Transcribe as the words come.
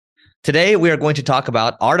Today, we are going to talk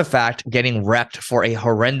about Artifact getting wrecked for a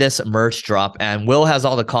horrendous merge drop. And Will has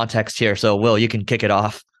all the context here. So, Will, you can kick it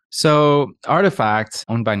off. So Artifact,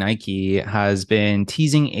 owned by Nike, has been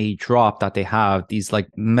teasing a drop that they have, these like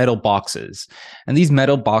metal boxes. And these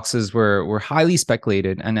metal boxes were highly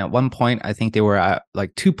speculated. And at one point, I think they were at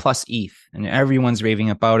like 2+ ETH, and everyone's raving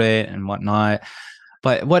about it and whatnot.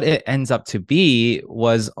 But what it ends up to be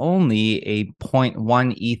was only a zero point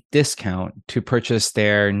 0.1 ETH discount to purchase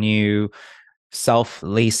their new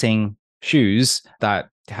self-lacing shoes that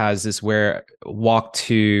has this where walk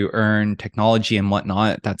to earn technology and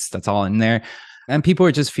whatnot. That's all in there. And people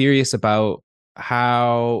are just furious about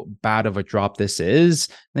how bad of a drop this is.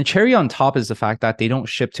 The cherry on top is the fact that they don't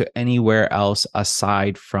ship to anywhere else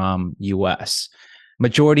aside from US.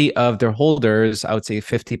 Majority of their holders, I would say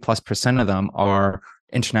 50+% of them, are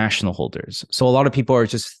international holders. So a lot of people are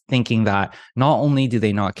just thinking that not only do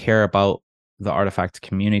they not care about the Artifact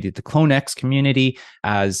community, the CloneX community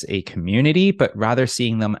as a community, but rather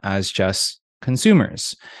seeing them as just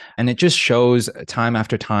consumers. And it just shows time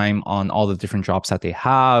after time on all the different drops that they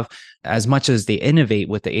have, as much as they innovate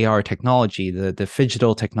with the AR technology, the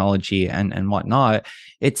digital technology and whatnot,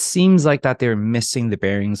 it seems like that they're missing the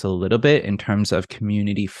bearings a little bit in terms of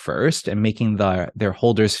community first and making their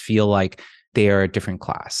holders feel like they are a different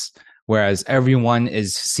class. Whereas everyone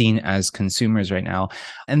is seen as consumers right now.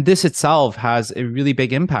 And this itself has a really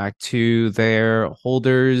big impact to their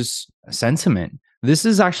holders' sentiment. This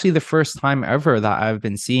is actually the first time ever that I've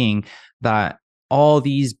been seeing that all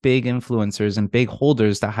these big influencers and big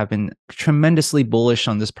holders that have been tremendously bullish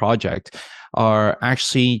on this project are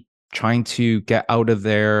actually trying to get out of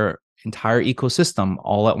their entire ecosystem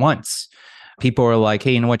all at once. People are like,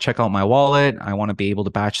 hey, you know what? Check out my wallet. I want to be able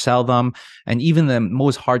to batch sell them. And even the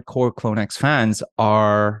most hardcore CloneX fans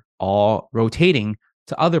are all rotating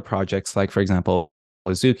to other projects, like, for example,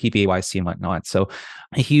 Azuki, BAYC, and whatnot. So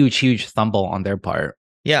a huge, huge fumble on their part.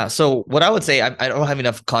 Yeah. So what I would say, I don't have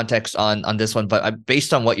enough context on this one, but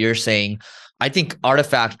based on what you're saying, I think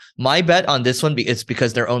Artifact, my bet on this one is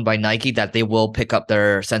because they're owned by Nike, that they will pick up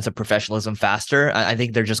their sense of professionalism faster. I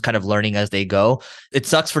think they're just kind of learning as they go. It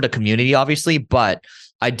sucks for the community, obviously, but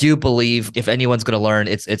I do believe if anyone's going to learn,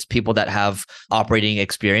 it's people that have operating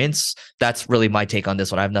experience. That's really my take on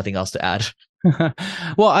this one. I have nothing else to add.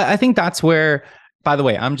 Well, I think that's where, by the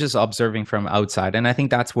way, I'm just observing from outside. And I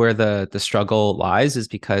think that's where the struggle lies, is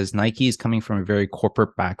because Nike is coming from a very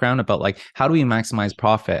corporate background about like, how do we maximize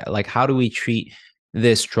profit? Like, how do we treat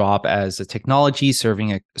this drop as a technology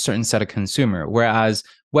serving a certain set of consumer? Whereas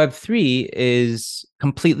Web3 is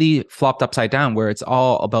completely flopped upside down, where it's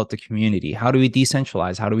all about the community. How do we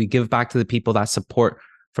decentralize? How do we give back to the people that support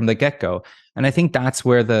from the get-go? And I think that's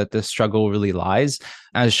where the struggle really lies.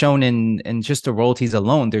 As shown in just the royalties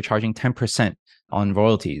alone, they're charging 10% on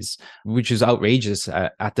royalties, which is outrageous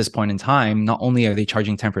at this point in time. Not only are they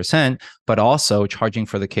charging 10%, but also charging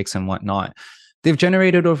for the kicks and whatnot. They've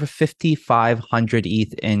generated over 5,500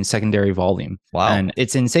 ETH in secondary volume. Wow. And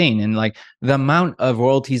it's insane. And like the amount of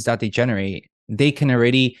royalties that they generate, they can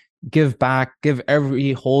already give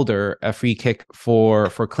every holder a free kick for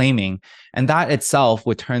claiming. And that itself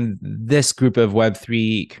would turn this group of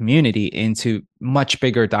Web3 community into much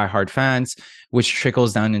bigger diehard fans, which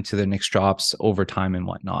trickles down into the next drops over time and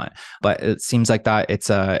whatnot. But it seems like that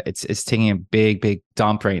it's taking a big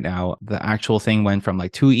dump right now. The actual thing went from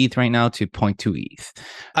like 2 ETH right now to 0.2 ETH.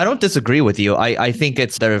 I don't disagree with you. I think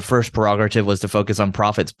it's their first prerogative was to focus on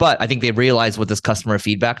profits, but I think they realize with this customer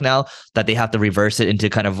feedback now that they have to reverse it into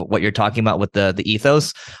kind of what you're talking about with the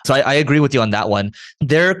ethos. So I agree with you on that one.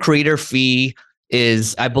 Their creator fee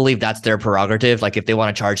is, I believe that's their prerogative. Like if they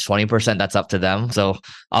want to charge 20%, that's up to them. So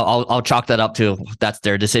I'll chalk that up to that's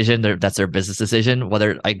their decision. That's their business decision.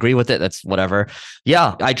 Whether I agree with it, that's whatever.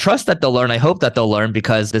 Yeah, I trust that they'll learn. I hope that they'll learn,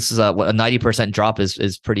 because this is a 90% drop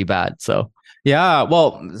is pretty bad. So yeah,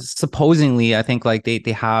 well, supposedly I think like they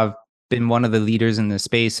have been one of the leaders in the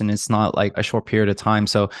space, and it's not like a short period of time.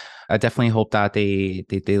 So I definitely hope that they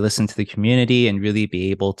listen to the community and really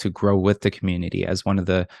be able to grow with the community as one of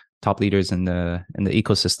the top leaders in the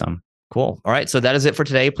ecosystem. Cool. All right. So that is it for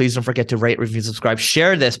today. Please don't forget to rate, review, subscribe,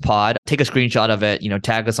 share this pod, take a screenshot of it,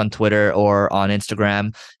 tag us on Twitter or on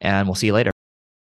Instagram, and we'll see you later.